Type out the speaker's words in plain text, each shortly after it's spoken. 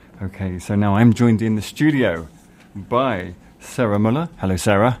Okay, so now I'm joined in the studio by Sarah Muller. Hello,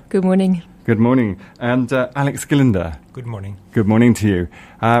 Sarah. Good morning. Good morning. And Alex Gillinder. Good morning. Good morning to you.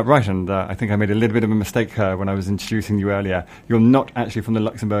 Right, and I think I made a little bit of a mistake when I was introducing you earlier. You're not actually from the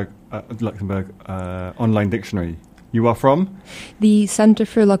Luxembourg Online Dictionary. You are from? The Centre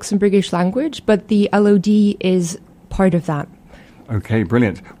for Luxembourgish Language, but the LOD is part of that. Okay,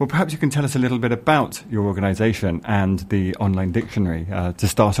 brilliant. Well, perhaps you can tell us a little bit about your organisation and the online dictionary to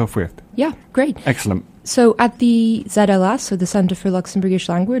start off with. Yeah, great. Excellent. So at the ZLS, so the Centre for Luxembourgish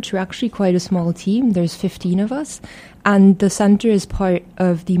Language, we're actually quite a small team. There's 15 of us. And the centre is part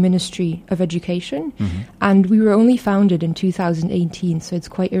of the Ministry of Education. Mm-hmm. And we were only founded in 2018, so it's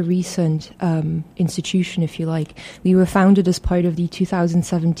quite a recent institution, if you like. We were founded as part of the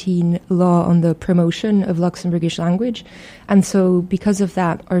 2017 law on the promotion of Luxembourgish language. And so because of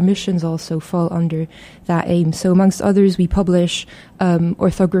that, our missions also fall under that aim. So amongst others, we publish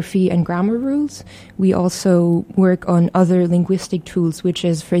orthography and grammar rules. We also work on other linguistic tools, which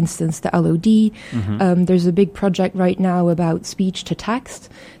is, for instance, the LOD. Mm-hmm. There's a big project right now about speech to text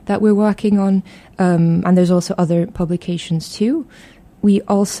that we're working on, and there's also other publications too. We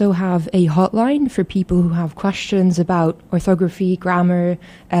also have a hotline for people who have questions about orthography, grammar,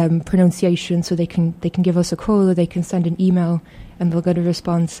 pronunciation, so they can give us a call or they can send an email and they'll get a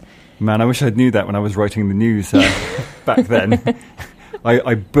response. Man, I wish I'd knew that when I was writing the news back then.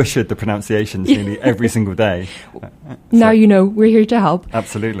 I butchered the pronunciations nearly every single day. Now you know, we're here to help.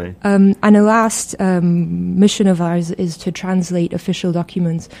 Absolutely. And a last mission of ours is to translate official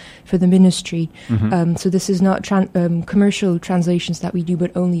documents for the ministry. Mm-hmm. So this is not commercial translations that we do,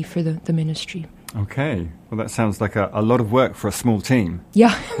 but only for the ministry. Okay. Well, that sounds like a lot of work for a small team.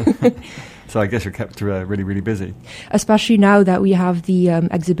 Yeah. So I guess you're kept really, really busy. Especially now that we have the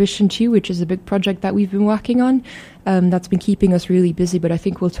exhibition too, which is a big project that we've been working on. That's been keeping us really busy, but I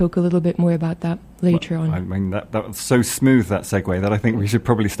think we'll talk a little bit more about that later on. I mean, that was so smooth, that segue, that I think we should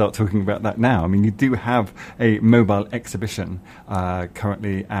probably start talking about that now. I mean, you do have a mobile exhibition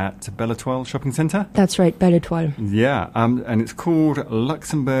currently at Belle-Étoile Shopping Centre? That's right, Belle-Étoile. Yeah, and it's called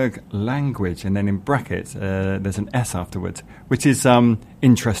Luxembourg Language, and then in brackets there's an S afterwards, which is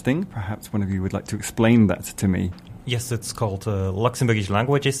interesting. Perhaps one of you would like to explain that to me. Yes, it's called Luxembourgish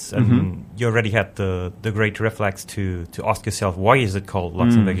Languages, and you already had the great reflex to ask yourself, why is it called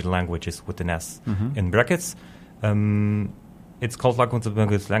Luxembourgish Languages with an S in brackets? It's called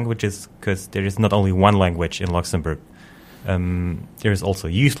Luxembourgish Languages because there is not only one language in Luxembourg. There is also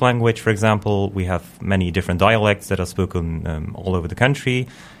youth language, for example. We have many different dialects that are spoken all over the country.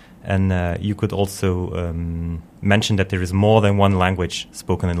 And you could also mention that there is more than one language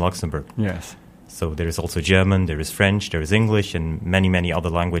spoken in Luxembourg. Yes. So there is also German, there is French, there is English, and many, many other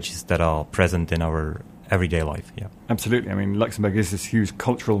languages that are present in our everyday life. Yeah, absolutely. I mean, Luxembourg is this huge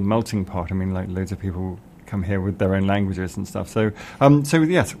cultural melting pot. I mean, like loads of people come here with their own languages and stuff. So,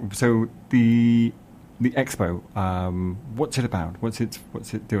 yes. So the expo, what's it about? What's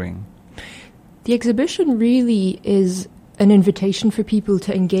it doing? The exhibition really is an invitation for people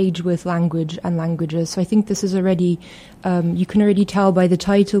to engage with language and languages. So I think this is already, you can already tell by the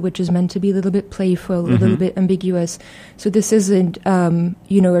title, which is meant to be a little bit playful, a little bit ambiguous. So this isn't, a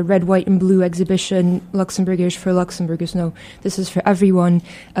red, white and blue exhibition, Luxembourgish for Luxembourgers. No, this is for everyone.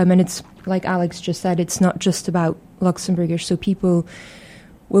 And it's, like Alex just said, it's not just about Luxembourgish. So people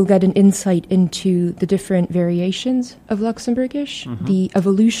will get an insight into the different variations of Luxembourgish, the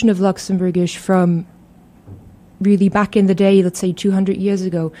evolution of Luxembourgish from really back in the day, let's say 200 years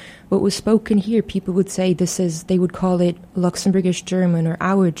ago, what was spoken here, people would say they would call it Luxembourgish German or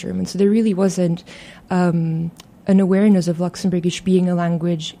our German. So there really wasn't an awareness of Luxembourgish being a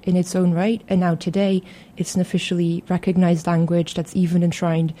language in its own right. And now today, it's an officially recognized language that's even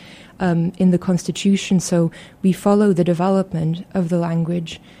enshrined in the Constitution. So we follow the development of the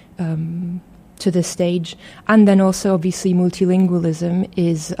language to this stage. And then also, obviously, multilingualism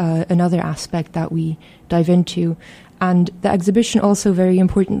is another aspect that we dive into. And the exhibition also, very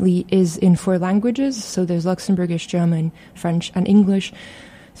importantly, is in 4 languages. So there's Luxembourgish, German, French, and English.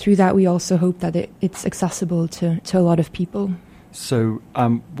 Through that, we also hope that it's accessible to a lot of people. So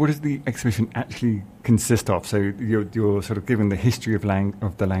what does the exhibition actually consist of? So you're sort of given the history of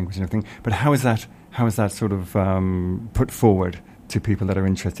the language and everything, but how is that sort of put forward to people that are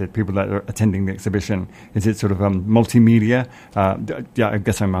interested, people that are attending the exhibition? Is it sort of multimedia? I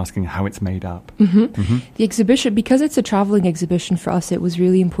guess I'm asking how it's made up. The exhibition, because it's a traveling exhibition for us, it was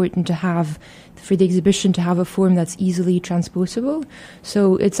really important for the exhibition to have a form that's easily transportable.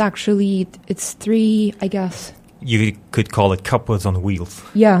 So it's 3, I guess, You could call it cupboards on wheels.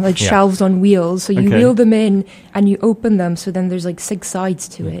 Yeah, like shelves on wheels. So you Okay. wheel them in and you open them. So then there's like 6 sides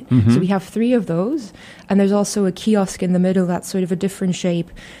to it. Mhm. So we have 3 of those. And there's also a kiosk in the middle that's sort of a different shape.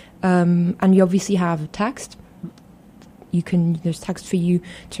 And you obviously have text. There's text for you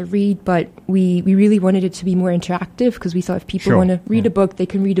to read, but we really wanted it to be more interactive because we thought if people Sure. want to read a book, they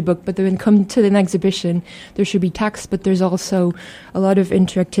can read a book, but then come to an exhibition, there should be text, but there's also a lot of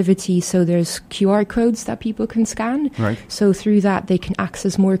interactivity. So there's QR codes that people can scan. Right. So through that, they can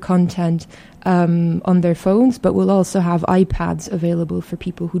access more content on their phones, but we'll also have iPads available for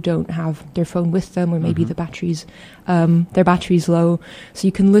people who don't have their phone with them, or maybe their battery's low. So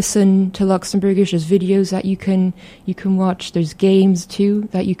you can listen to Luxembourgish. There's videos that you can watch. There's games too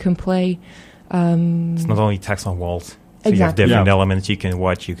that you can play. It's not only text on walls. So you have Exactly. different Yeah. elements you can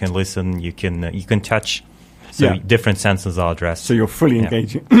watch, you can listen, you can touch. So Yeah. different senses are addressed. So you're fully Yeah.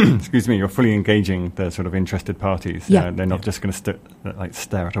 engaging. Excuse me. You're fully engaging the sort of interested parties. Yeah. They're not just going to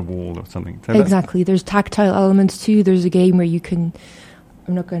stare at a wall or something. So that's- Exactly. There's tactile elements too. There's a game where you can.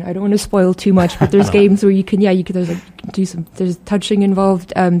 I don't want to spoil too much, but there's games where you can there's touching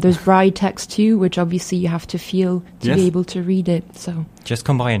involved. There's braille text too, which obviously you have to feel to Yes. be able to read it. So Just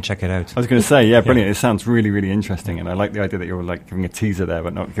come by and check it out. I was going to say, yeah, brilliant. It sounds really, really interesting, and I like the idea that you're like giving a teaser there,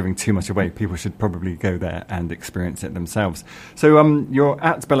 but not giving too much away. People should probably go there and experience it themselves. So you're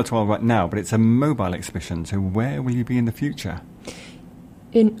at Bellatoile right now, but it's a mobile exhibition. So where will you be in the future?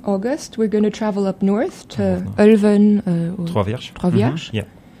 in August, we're going to travel up north to North. Ulven, or Trois-Vierges. Trois-Vierges. Yeah.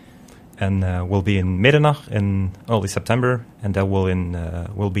 And we'll be in Middenach in early September, and then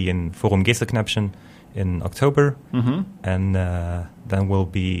we'll be in Forum Geesteknäpchen in October, and then we'll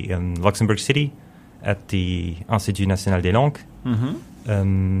be in Luxembourg City at the Institut National des Langues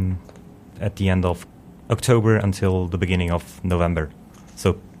at the end of October until the beginning of November.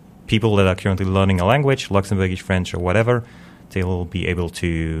 So people that are currently learning a language, Luxembourgish, French, or whatever, they will be able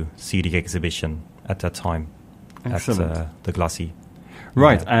to see the exhibition at that time. Excellent. At the Glacis.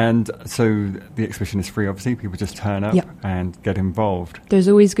 Right, Yeah. and so the exhibition is free, obviously. People just turn up Yeah. and get involved. There's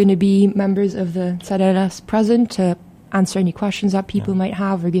always going to be members of the ZLS present to answer any questions that people might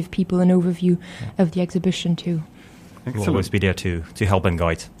have or give people an overview of the exhibition too. We'll Excellent. always be there to help and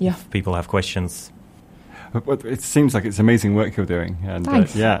guide. Yeah. If people have questions. But it seems like it's amazing work you're doing. And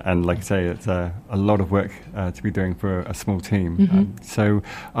Thanks. and like I say, it's a lot of work to be doing for a small team. Mhm. So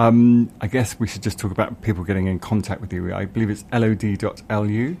I guess we should just talk about people getting in contact with you. I believe it's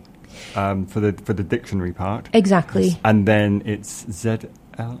lod.lu for the dictionary part. Exactly. And then it's ZLS?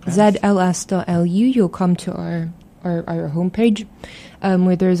 ZLS.lu. You'll come to our homepage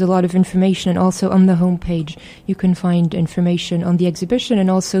where there's a lot of information, and also on the homepage you can find information on the exhibition, and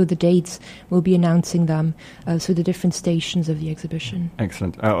also the dates. We'll be announcing them, so the different stations of the exhibition.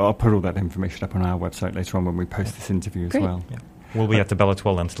 Excellent. I'll put all that information up on our website later on when we post this interview as Great. well. Yeah. We'll be at the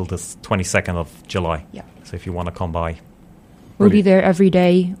Bellatoile until the 22nd of July. Yeah. So if you want to come by. We'll be Brilliant. there every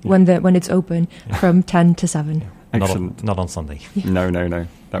day when it's open from 10 to 7. Excellent. Not on Sunday. No.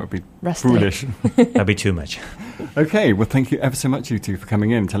 That would be Rest day. foolish. That'd be too much. Okay, well, thank you ever so much, you two, for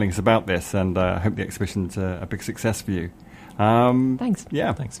coming in and telling us about this, and I hope the exhibition's a big success for you. Thanks.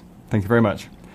 Yeah, Thanks. thank you very much.